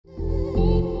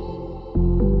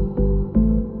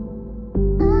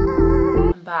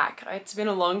back. It's been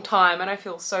a long time and I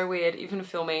feel so weird even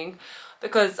filming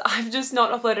because I've just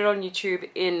not uploaded on YouTube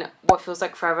in what feels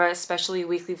like forever, especially a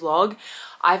weekly vlog.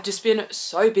 I've just been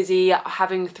so busy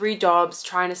having 3 jobs,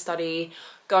 trying to study,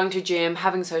 going to gym,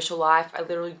 having social life. I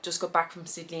literally just got back from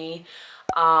Sydney.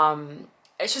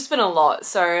 It's just been a lot,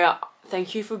 so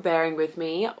thank you for bearing with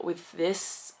me with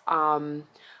this, and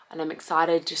I'm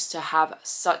excited just to have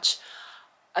such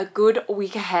a good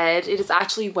week ahead. It is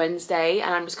actually Wednesday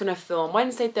and I'm just gonna film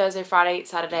Wednesday, Thursday, Friday,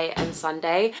 Saturday and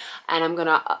Sunday, and I'm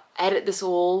gonna edit this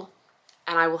all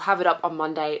and I will have it up on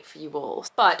Monday for you all.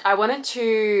 But I wanted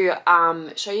to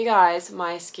show you guys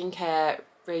my skincare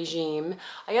regime.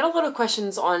 I get a lot of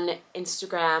questions on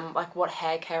Instagram like what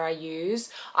hair care I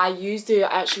use. I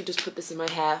actually just put this in my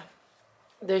hair,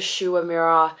 the Shua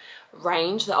Mirror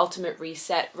range, the Ultimate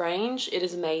Reset range. It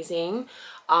is amazing.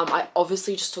 I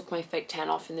obviously just took my fake tan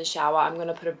off in the shower. I'm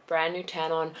gonna put a brand new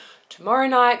tan on tomorrow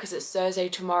night because it's Thursday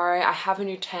tomorrow. I have a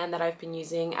new tan that I've been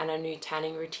using and a new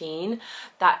tanning routine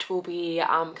that will be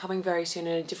coming very soon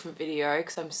in a different video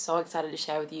because I'm so excited to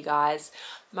share with you guys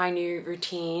my new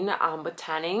routine with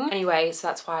tanning. Anyway, so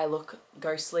that's why I look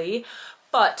ghostly.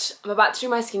 But I'm about to do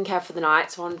my skincare for the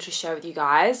night, so I wanted to share with you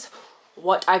guys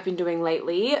what I've been doing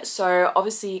lately. So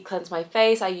obviously cleanse my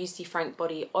face. I use the Frank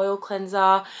Body Oil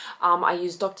Cleanser. I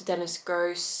use Dr. Dennis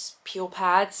Gross peel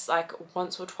pads like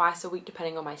once or twice a week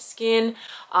depending on my skin.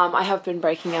 I have been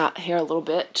breaking out here a little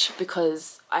bit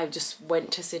because I just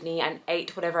went to Sydney and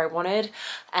ate whatever I wanted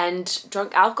and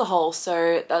drank alcohol,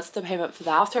 so that's the payment for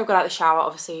that. After I got out of the shower,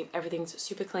 obviously everything's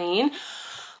super clean.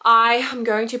 I am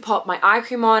going to pop my eye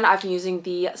cream on. I've been using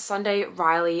the Sunday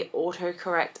Riley Auto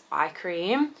Correct Eye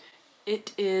Cream.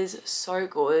 It is so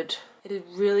good. It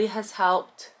really has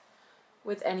helped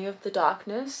with any of the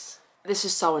darkness. This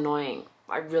is so annoying.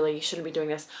 I really shouldn't be doing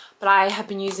this. But I have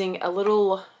been using a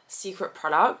little secret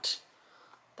product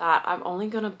that I'm only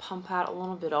going to pump out a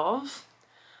little bit of.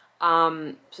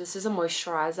 So this is a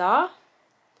moisturizer.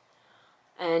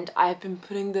 And I've been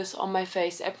putting this on my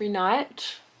face every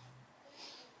night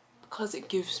because it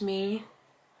gives me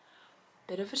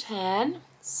a bit of a tan.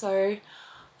 So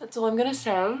that's all I'm going to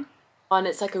say. And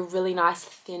it's like a really nice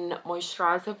thin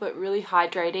moisturizer but really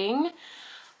hydrating.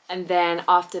 And then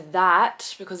after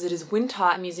that, because it is winter,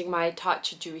 I'm using my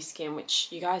Touch Dewy Skin, which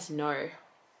you guys know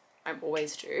I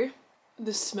always do.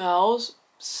 This smells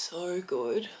so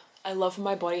good. I love when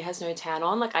my body has no tan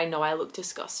on. Like, I know I look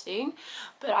disgusting,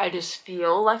 but I just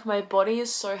feel like my body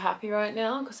is so happy right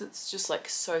now because it's just like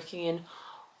soaking in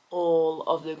all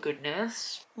of the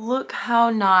goodness. Look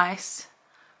how nice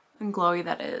and glowy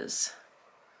that is.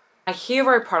 My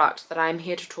hero product that I'm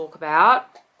here to talk about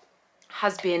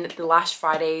has been the Lash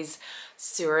Fridays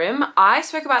serum. I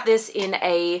spoke about this in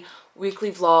a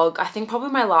weekly vlog, I think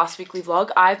probably my last weekly vlog.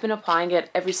 I've been applying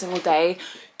it every single day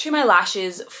to my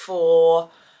lashes for,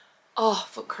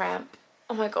 foot cramp.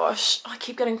 Oh my gosh, I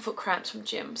keep getting foot cramps from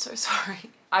gym, so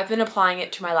sorry. I've been applying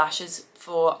it to my lashes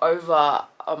for over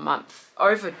a month,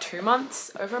 over 2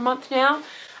 months, over a month now.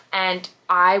 And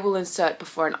I will insert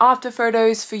before and after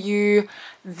photos for you.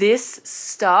 This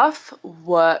stuff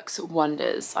works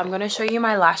wonders. I'm going to show you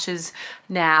my lashes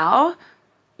now.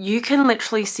 You can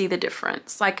literally see the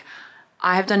difference. Like,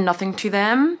 I have done nothing to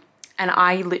them and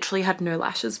I literally had no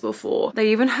lashes before.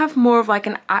 They even have more of like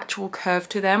an actual curve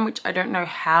to them, which I don't know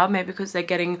how. Maybe because they're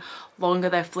getting longer,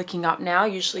 they're flicking up now.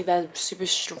 Usually they're super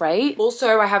straight.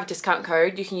 Also, I have a discount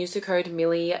code. You can use the code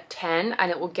Millie10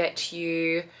 and it will get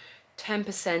you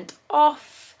 10%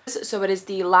 off. So it is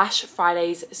the Lash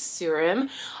Fridays serum.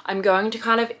 I'm going to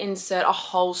kind of insert a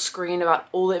whole screen about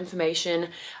all the information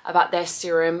about their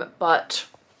serum, but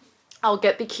I'll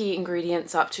get the key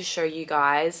ingredients up to show you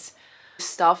guys. This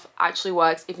stuff actually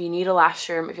works if you need a lash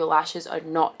serum, if your lashes are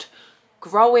not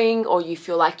growing or you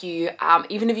feel like you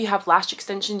even if you have lash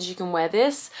extensions, you can wear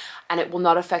this and it will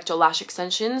not affect your lash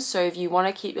extensions. So if you want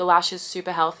to keep your lashes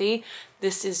super healthy,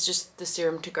 this is just the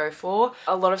serum to go for.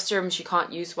 A lot of serums you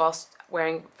can't use whilst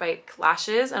wearing fake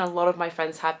lashes, and a lot of my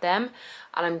friends have them,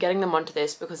 and I'm getting them onto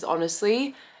this because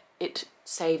honestly it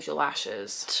saves your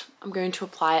lashes. I'm going to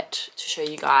apply it to show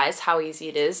you guys how easy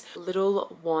it is. A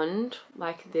little wand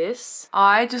like this.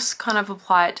 I just kind of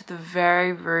apply it to the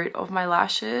very root of my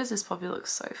lashes. This probably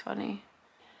looks so funny.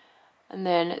 And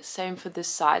then same for this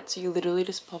side. So you literally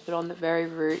just pop it on the very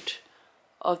root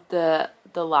of the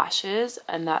lashes,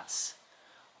 and that's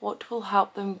what will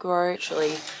help them grow.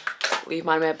 Actually, leave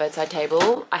mine on my bedside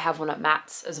table. I have one at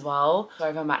Matt's as well. So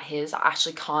if I'm at his, I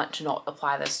actually can't not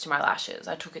apply this to my lashes.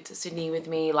 I took it to Sydney with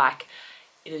me. Like,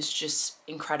 it is just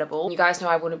incredible. You guys know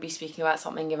I wouldn't be speaking about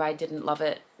something if I didn't love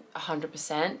it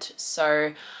 100%.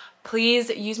 So please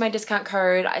use my discount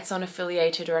code. It's not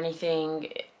affiliated or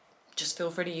anything. Just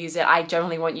feel free to use it. I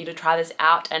generally want you to try this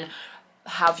out and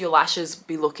have your lashes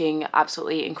be looking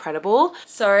absolutely incredible.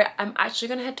 So I'm actually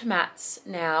gonna head to Matt's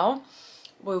now.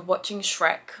 We're watching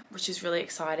Shrek, which is really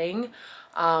exciting.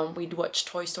 We'd watched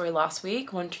Toy Story last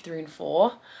week, 1, 2, 3 and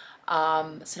 4.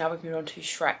 So now we've moved on to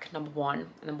Shrek number 1, and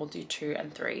then we'll do 2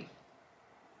 and 3.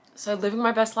 So living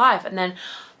my best life, and then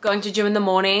going to gym in the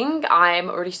morning. I'm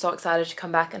already so excited to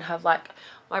come back and have like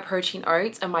my protein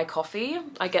oats and my coffee.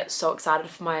 I get so excited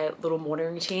for my little morning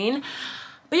routine.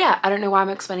 But yeah, I don't know why I'm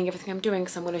explaining everything I'm doing,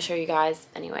 because I'm going to show you guys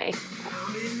anyway.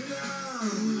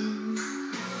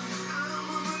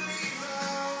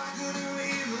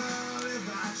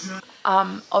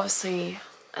 Obviously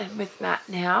I'm with Matt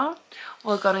now.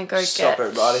 We're gonna go Sup,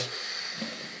 everybody.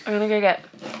 I'm gonna go get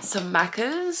some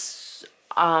Macca's,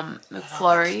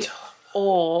 McFlurry,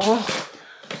 or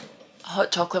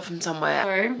hot chocolate from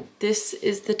somewhere. So this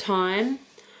is the time.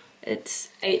 It's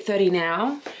 8:30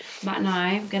 now. Matt and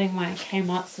I are getting my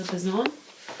Kmart slippers on.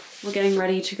 We're getting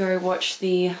ready to go watch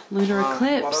the lunar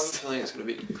eclipse. I have a feeling it's gonna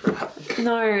be crap.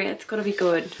 No, it's gotta be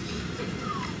good.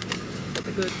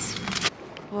 The goods.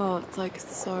 Whoa, it's like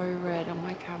so red on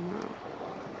my camera.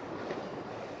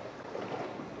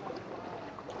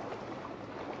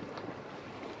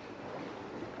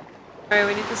 Sorry,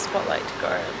 we need the spotlight to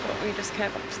go, but we just came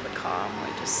back to the car and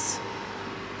we're just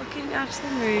looking at the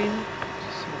moon.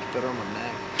 It's so much better on my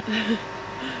neck.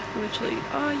 Literally,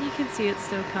 oh, you can see it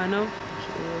still kind of.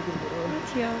 Right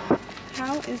here.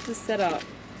 How is the setup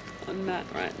on Matt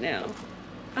right now?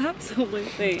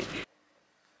 Absolutely.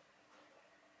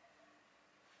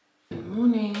 Good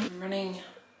morning. I'm running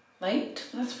late.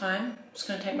 That's fine. I'm just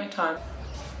gonna take my time.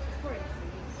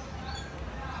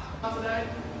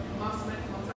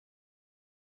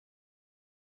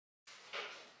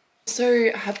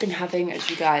 So I have been having, as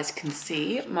you guys can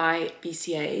see, my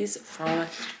BCAAs from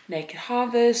Naked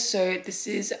Harvest. So this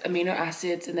is amino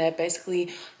acids, and they're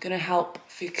basically gonna help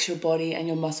fix your body and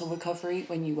your muscle recovery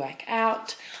when you work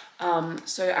out.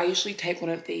 So I usually take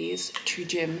one of these to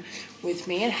gym with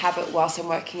me and have it whilst I'm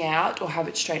working out, or have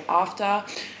it straight after.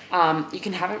 You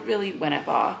can have it really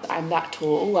whenever. I'm that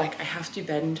tall, like I have to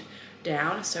bend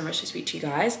down so much to speak to you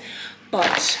guys.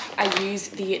 But I use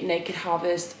the Naked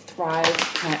Harvest Thrive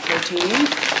plant protein.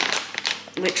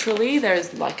 Literally,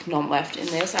 there's like none left in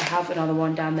this. I have another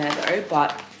one down there though,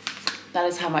 but that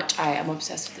is how much I am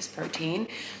obsessed with this protein.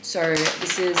 So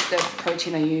this is the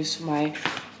protein I use for my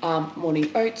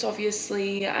morning oats,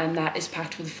 obviously, and that is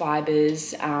packed with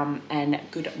fibers and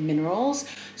good minerals.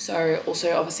 So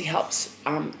also obviously helps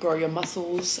grow your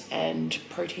muscles, and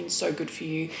protein's so good for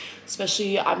you.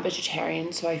 Especially I'm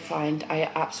vegetarian, so I find I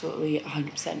absolutely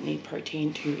 100% need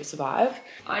protein to survive.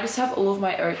 I just have all of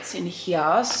my oats in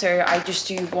here, so I just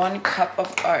do 1 cup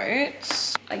of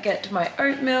oats. I get my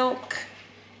oat milk,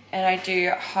 and I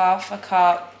do half a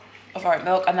cup of oat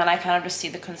milk, and then I kind of just see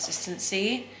the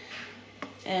consistency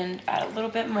and add a little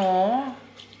bit more.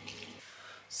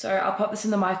 So I'll pop this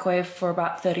in the microwave for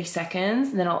about 30 seconds,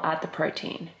 and then I'll add the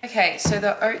protein. Okay, so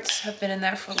the oats have been in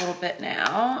there for a little bit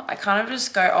now. I kind of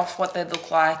just go off what they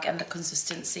look like and the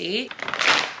consistency.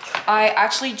 I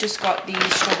actually just got the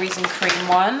strawberries and cream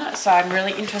one, so I'm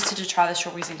really interested to try the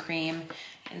strawberries and cream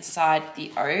inside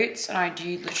the oats, and I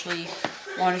do literally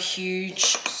 1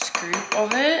 huge scoop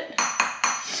of it.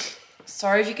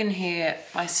 Sorry if you can hear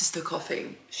my sister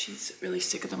coughing. She's really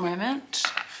sick at the moment.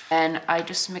 And I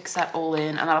just mix that all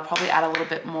in, and I'll probably add a little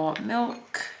bit more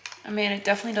milk. I mean, it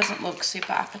definitely doesn't look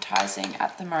super appetizing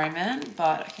at the moment,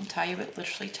 but I can tell you it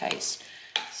literally tastes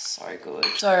so good.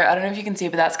 So I don't know if you can see,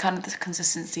 but that's kind of the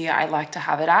consistency I like to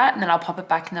have it at. And then I'll pop it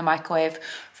back in the microwave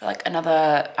for like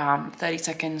another 30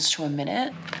 seconds to a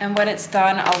minute. And when it's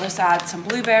done, I'll just add some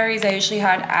blueberries. I usually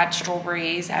add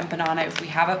strawberries and banana if we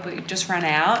have it, but we just ran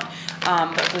out.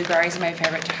 But blueberries are my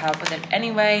favorite to have with it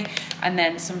anyway. And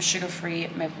then some sugar-free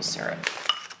maple syrup.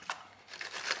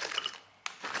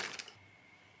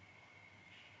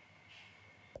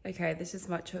 Okay, this is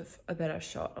much of a better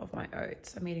shot of my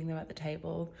oats. I'm eating them at the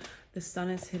table. The sun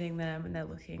is hitting them and they're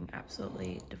looking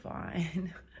absolutely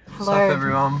divine. Hello. What's up,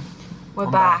 everyone? We're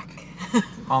back.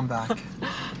 I'm back.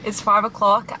 It's 5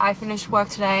 o'clock. I finished work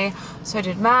today. So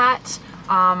did Matt.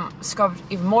 Scrubbed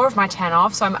even more of my tan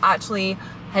off. So I'm actually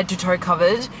head to toe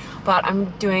covered. But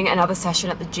I'm doing another session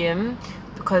at the gym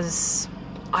because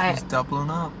She's doubling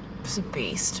up. It's a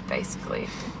beast, basically.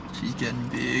 She's getting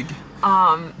big.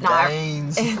 No,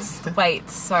 Gains. it's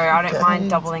weights, so I don't mind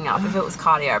doubling up. If it was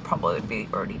cardio, I probably would be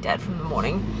already dead from the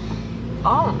morning.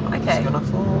 Oh, okay. She's gonna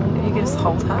fall. You can just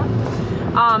hold her.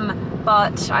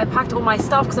 but I packed all my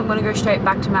stuff because I'm going to go straight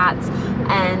back to Matt's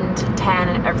and tan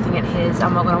and everything at his.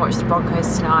 I'm not going to watch the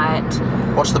Broncos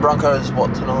tonight. Watch the Broncos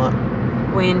what tonight?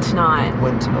 Win tonight.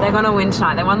 Win tonight. They're going to win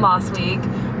tonight. They won last week.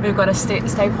 We've got to stay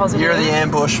positive. Year of the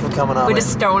ambush, we're coming up. We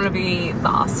just don't want to be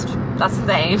last. That's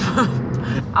the aim.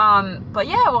 But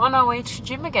yeah, we're on our way to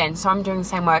gym again. So I'm doing the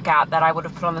same workout that I would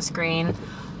have put on the screen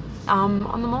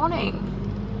on the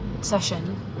morning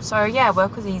session. So yeah,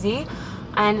 work was easy.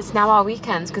 And it's now our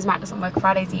weekends because Matt doesn't work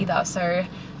Fridays either. So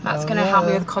Matt's going to help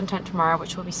me with content tomorrow,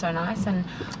 which will be so nice. And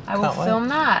I will film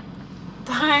that.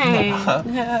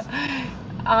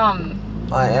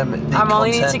 I am the I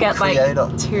only need to get creator.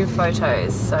 like 2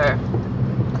 photos, so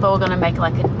but we're gonna make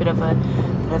like a bit of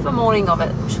a morning of it,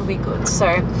 which will be good. So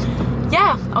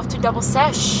yeah, off to double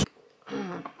sesh.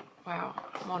 Wow,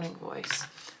 morning voice.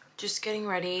 Just getting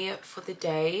ready for the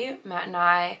day. Matt and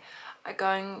I are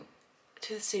going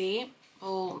to the city.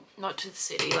 Well, not to the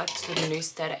city, like to the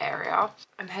Newstead area.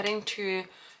 I'm heading to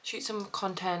shoot some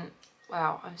content.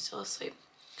 Wow, I'm still asleep.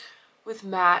 With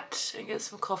Matt and get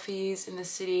some coffees in the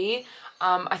city.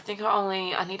 I think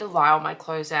I need to lie all my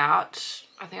clothes out.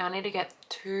 I think I need to get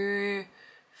 3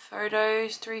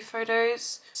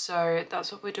 photos. So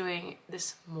that's what we're doing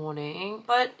this morning.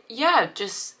 But yeah,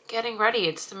 just getting ready.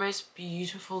 It's the most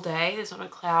beautiful day. There's not a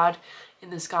cloud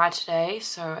in the sky today,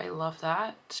 so I love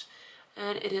that.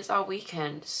 And it is our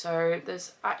weekend, so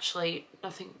there's actually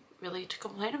nothing really to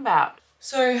complain about.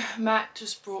 So Matt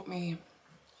just brought me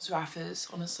Zwaffers,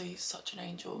 honestly, such an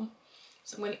angel.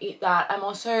 So I'm going to eat that. I'm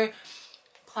also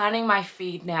planning my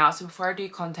feed now. So before I do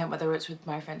content, whether it's with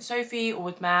my friend Sophie or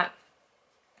with Matt,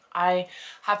 I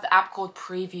have the app called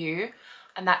Preview,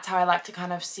 and that's how I like to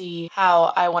kind of see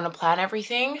how I want to plan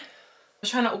everything. I'm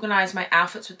trying to organize my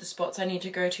outfits with the spots I need to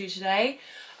go to today.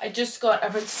 I just got a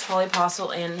Princess Polly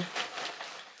parcel in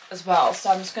as well, so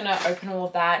I'm just going to open all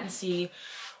of that and see.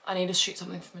 I need to shoot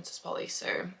something for Princess Polly,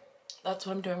 so that's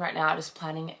what I'm doing right now, just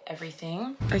planning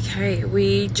everything. Okay,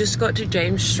 we just got to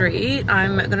James Street.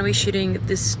 I'm gonna be shooting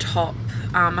this top.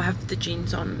 I have the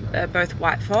jeans on, they're both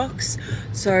White Fox.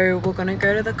 So we're gonna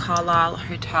go to the Carlisle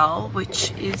Hotel,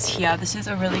 which is here. This is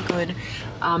a really good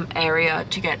area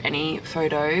to get any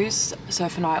photos.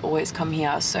 Soph and I always come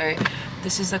here. So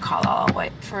this is the Carlisle. I'll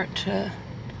wait for it to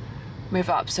move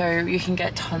up. So you can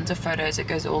get tons of photos. It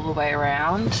goes all the way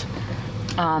around.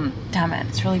 Damn it,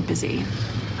 it's really busy.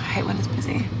 I hate when it's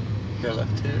busy. Your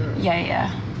left here? Yeah.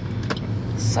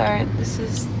 So this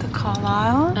is the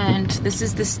Carlisle, and this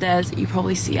is the stairs that you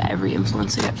probably see every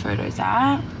influencer get photos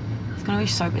at. It's gonna be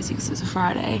so busy because it's a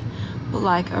Friday. But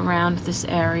like around this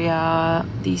area,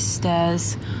 these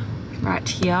stairs right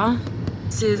here.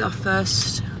 This is our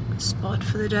first spot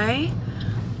for the day,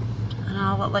 and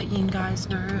I'll let you guys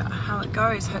know how it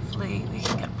goes. Hopefully we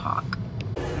can get a park.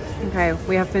 Okay,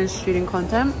 we have finished shooting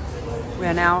content. We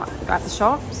are now at the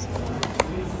shops.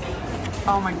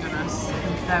 Oh my goodness,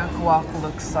 the guac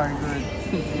looks so good.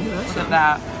 Look at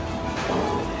that.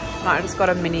 I just got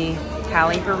a mini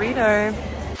Cali burrito.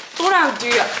 Thought I would do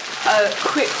a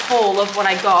quick haul of what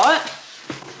I got.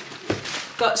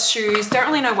 Got shoes, don't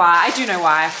really know why. I do know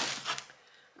why.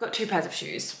 Got 2 pairs of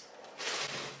shoes.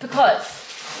 Because,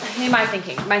 hear my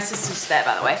thinking. My sister's there,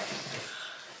 by the way.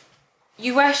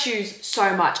 You wear shoes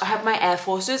so much. I have my Air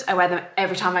Forces. I wear them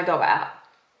every time I go out.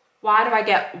 Why do I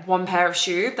get 1 pair of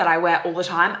shoe that I wear all the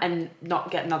time and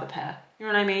not get another pair? You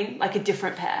know what I mean? Like a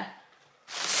different pair.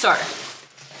 So,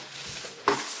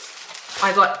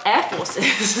 I got Air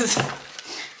Forces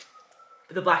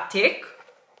with a black tick.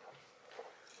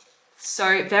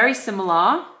 So very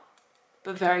similar,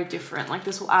 but very different. Like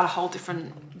this will add a whole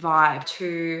different vibe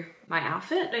to my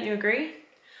outfit. Don't you agree?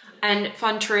 And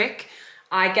fun trick,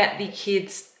 I get the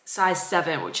kids size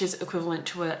 7, which is equivalent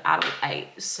to an adult 8.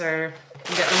 So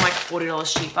you get them like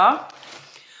 $40 cheaper. I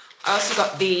also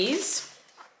got these,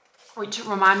 which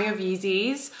remind me of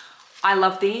Yeezys. I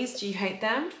love these. Do you hate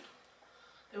them?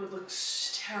 They would look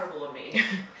terrible on me.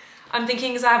 I'm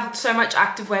thinking because I have so much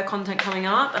activewear content coming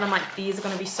up, and I'm like, these are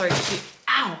gonna be so cute.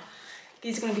 Ow!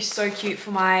 These are gonna be so cute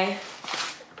for my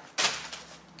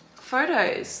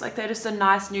photos. Like they're just a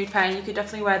nice nude pair, and you could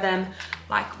definitely wear them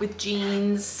like with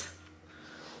jeans.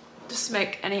 Just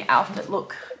make any outfit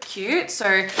look cute.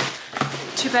 So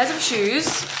 2 pairs of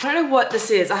shoes. I don't know what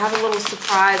this is. I have a little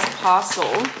surprise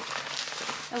parcel.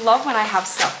 I love when I have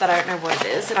stuff that I don't know what it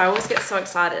is, and I always get so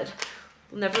excited.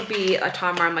 There'll never be a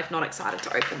time where I'm like not excited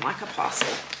to open like a parcel.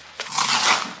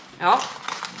 Oh.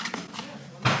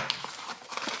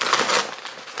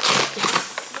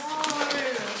 Yes.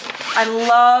 I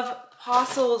love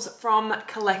parcels from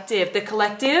Collective. The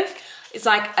Collective is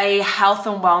like a health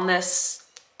and wellness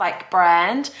like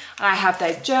brand. And I have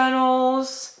their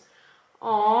journals.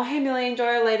 Oh, hey Millie,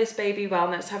 enjoy your latest baby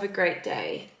wellness. Have a great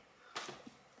day.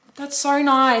 That's so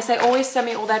nice. They always send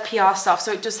me all their PR stuff.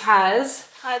 So it just has...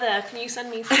 Hi there, can you send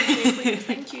me some too, please?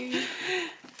 Thank you.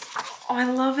 Oh, I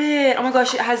love it. Oh my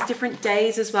gosh, it has different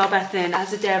days as well, Bethan. It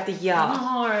has a day of the year.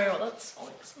 No, that's so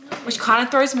exciting. Which kind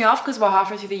of throws me off because we're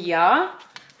halfway through the year.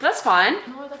 But that's fine.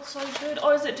 No, that's so good.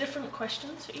 Oh, is it different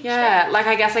questions for each Yeah, day? like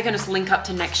I guess I can just link up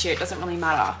to next year. It doesn't really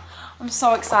matter. I'm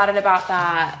so excited about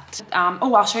that.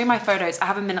 Oh, I'll show you my photos. I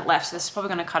have a minute left, so this is probably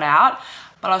going to cut out.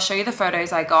 But I'll show you the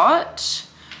photos I got.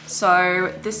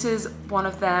 So this is one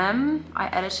of them. I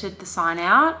edited the sign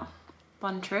out.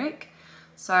 Fun trick.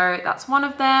 So that's one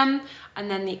of them. And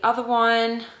then the other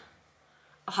one,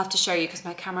 I'll have to show you because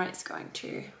my camera is going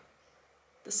to.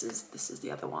 This is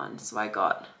the other one. So I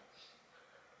got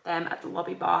them at the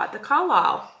lobby bar at the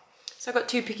Carlisle. So I got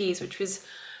 2 pickies, which was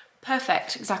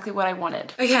perfect, exactly what I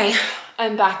wanted. Okay,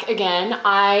 I'm back again.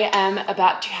 I am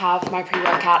about to have my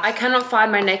pre-workout. I cannot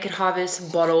find my Naked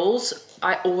Harvest bottles.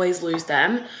 I always lose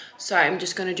them. So I'm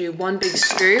just gonna do 1 big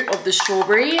scoop of the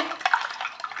strawberry.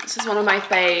 This is one of my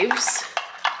faves.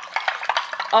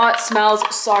 Oh, it smells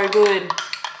so good.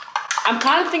 I'm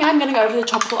kind of thinking I'm gonna go for the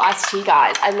tropical iced tea,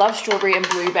 guys. I love strawberry and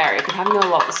blueberry. I've been having it a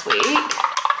lot this week.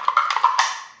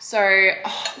 So,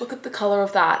 oh, look at the color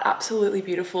of that. Absolutely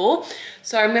beautiful.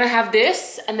 So I'm gonna have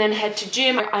this and then head to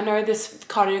gym. I know this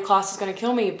cardio class is gonna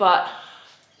kill me, but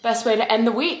best way to end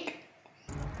the week.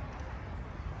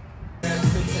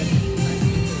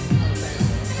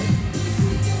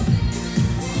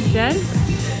 Dead?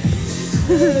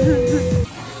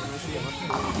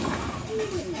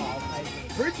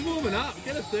 Brute's warming up.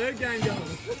 Get a 3rd game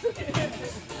going.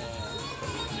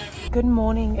 Good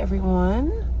morning,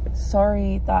 everyone.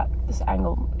 Sorry that this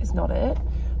angle is not it,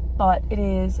 but it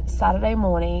is Saturday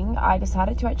morning. I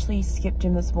decided to actually skip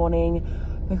gym this morning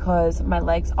because my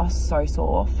legs are so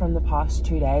sore from the past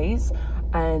 2 days,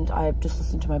 and I've just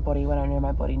listened to my body when I know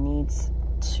my body needs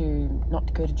to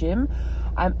not go to gym.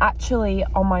 I'm actually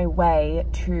on my way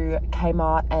to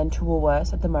Kmart and to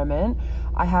Woolworths at the moment.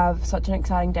 I have such an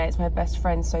exciting day. It's my best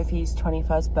friend Sophie's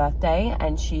 21st birthday,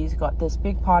 and she's got this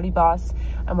big party bus,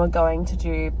 and we're going to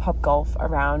do pub golf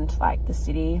around like the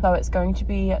city. So it's going to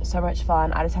be so much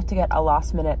fun. I just have to get a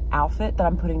last minute outfit that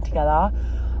I'm putting together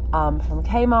from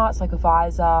Kmart, so like a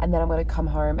visor, and then I'm going to come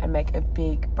home and make a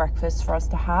big breakfast for us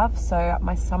to have. So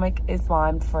my stomach is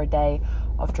limed for a day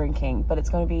of drinking, but it's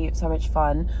going to be so much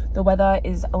fun. The weather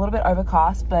is a little bit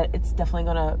overcast, but it's definitely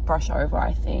going to brush over,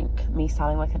 I think, me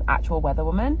sounding like an actual weather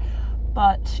woman.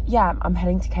 But yeah, I'm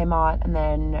heading to Kmart and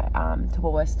then to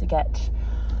Woolworths to get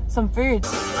some food.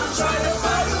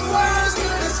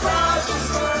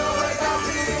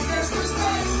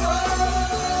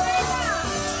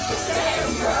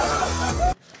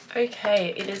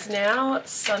 Okay, it is now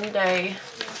Sunday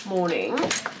morning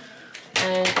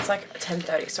and it's like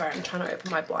 10:30. Sorry, I'm trying to open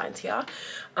my blinds here.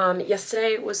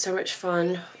 Yesterday was so much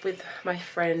fun with my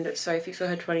friend Sophie for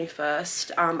her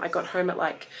 21st. I got home at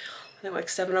like, I think like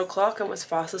 7 o'clock and was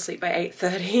fast asleep by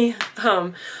 8:30.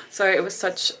 So it was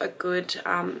such a good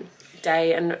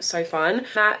day and so fun.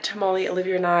 Matt, Molly,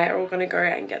 Olivia and I are all gonna go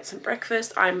and get some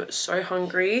breakfast. I'm so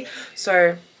hungry,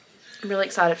 so I'm really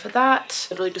excited for that.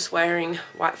 Literally just wearing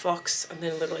White Fox and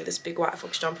then literally this big White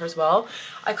Fox jumper as well.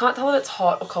 I can't tell if it's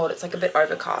hot or cold. It's like a bit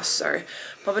overcast, so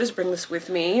probably just bring this with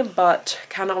me, but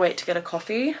cannot wait to get a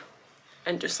coffee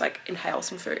and just like inhale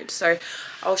some food. So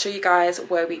I'll show you guys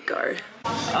where we go.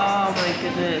 Oh my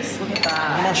goodness, look at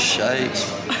that. My shades.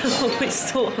 We're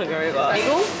still hungover.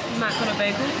 Bagel? Matt got a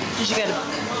bagel. Did you get a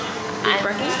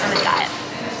breakfast? And a diet.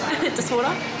 Just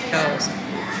water? Girls.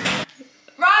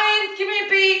 Ryan, give me a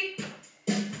beat.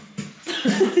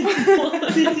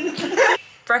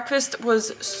 Breakfast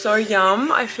was so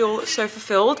yum. I feel so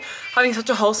fulfilled. Having such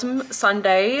a wholesome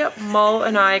Sunday. Mol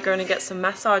and I are going to get some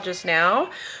massages now.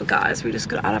 Guys, we just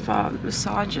got out of our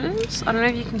massages. I don't know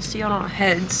if you can see on our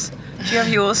heads. Do you have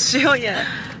yours still? Yeah.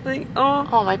 Like,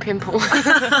 oh, my pimple.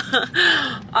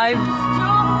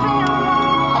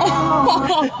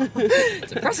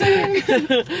 It's depressing.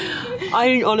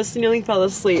 I honestly nearly fell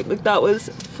asleep. Like, that was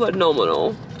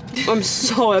phenomenal. I'm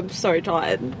so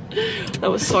tired. That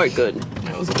was so good.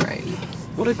 That was great.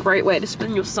 What a great way to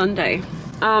spend your Sunday.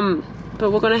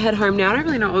 But we're gonna head home now. I don't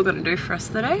really know what we're gonna do for the rest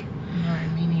of the day. No,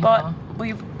 me neither. But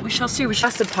we shall see. We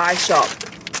passed the pie shop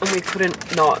and we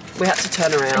couldn't not. We had to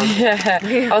turn around.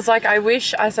 Yeah. I was like, I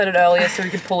wish I said it earlier so we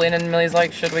could pull in, and Millie's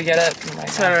like, should we get it?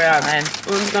 Like, Turn around, man.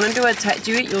 We're gonna do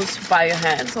do you eat yours by your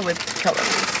hands or with cutlery?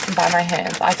 by my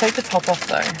hands. I take the top off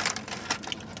though.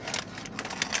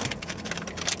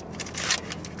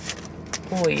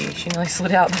 Oi, she nearly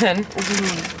slid out then.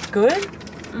 Good?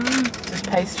 Just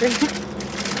pastry.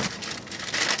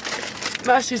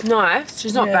 But she's nice.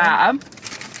 She's not bad.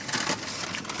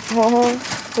 Oh,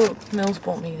 look, Mills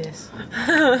bought me this.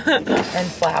 And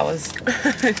flowers.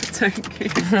 It's so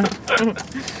cute.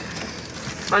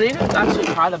 I need to actually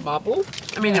try the bubble.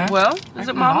 I mean, it will. Is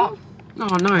it marble?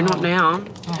 Oh no, not now.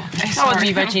 That would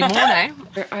be veggie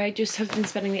morning. I just have been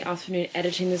spending the afternoon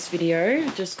editing this video.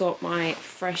 Just got my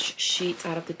fresh sheets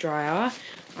out of the dryer.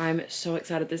 I'm so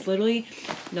excited. There's literally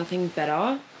nothing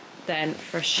better than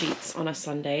fresh sheets on a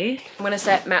Sunday. I'm gonna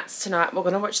stay at Matt's tonight. We're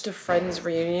gonna watch the Friends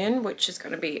reunion, which is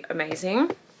gonna be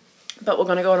amazing. But we're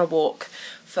gonna go on a walk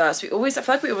first. I feel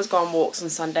like we always go on walks on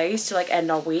Sundays to like end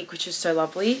our week, which is so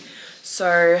lovely.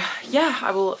 So yeah,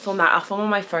 I will film that. I'll film on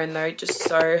my phone though, just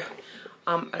so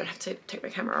I don't have to take my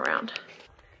camera around.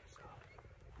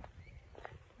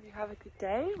 You have a good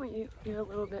day when you're a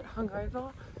little bit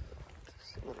hungover.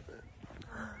 Just a little bit.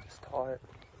 Just tired.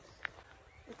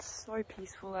 It's so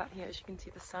peaceful out here. As you can see,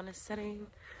 the sun is setting.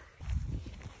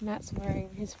 Matt's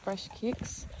wearing his fresh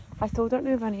kicks. I still don't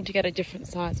know if I need to get a different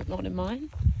size, but not in mine.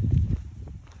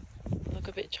 They look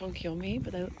a bit chunky on me,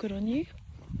 but they look good on you.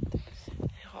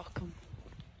 Oh, come.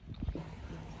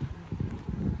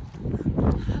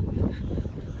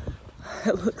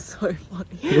 It looks so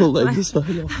funny. Your legs are so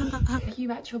long. You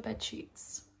match your bed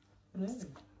sheets.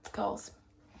 Girls.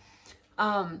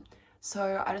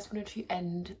 So I just wanted to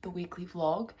end the weekly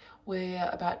vlog. We're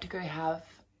about to go have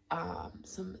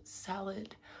some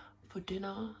salad for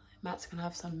dinner. Matt's gonna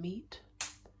have some meat.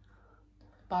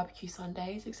 Barbecue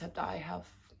Sundays, except I have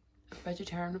a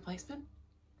vegetarian replacement.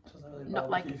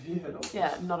 Not like,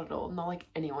 yeah, not at all. Not like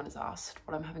anyone has asked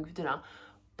what I'm having for dinner.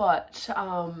 But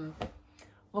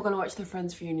we're gonna watch the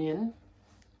Friends reunion,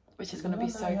 which is gonna be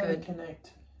so good.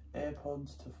 Connect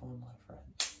AirPods to find my friend.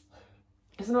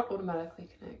 Does it not automatically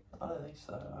connect? I don't think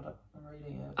so. I'm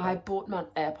reading it. I bought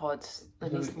Matt AirPods,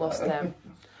 then he's lost them.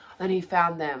 Then he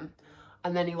found them,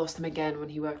 and then he lost them again when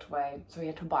he worked away. So he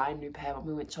had to buy a new pair when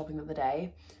we went shopping the other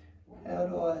day. How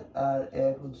do I add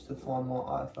AirPods to find my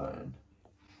iPhone?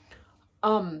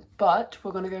 But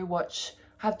we're gonna go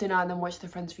have dinner and then watch the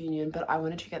Friends reunion. But I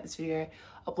wanted to get this video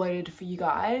uploaded for you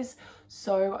guys.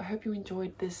 So I hope you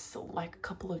enjoyed this like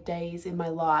couple of days in my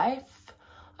life.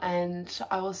 And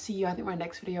I will see you. I think my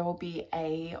next video will be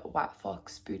a White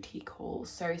Fox boutique haul.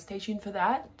 So stay tuned for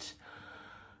that.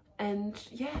 And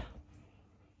yeah.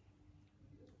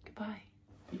 Goodbye.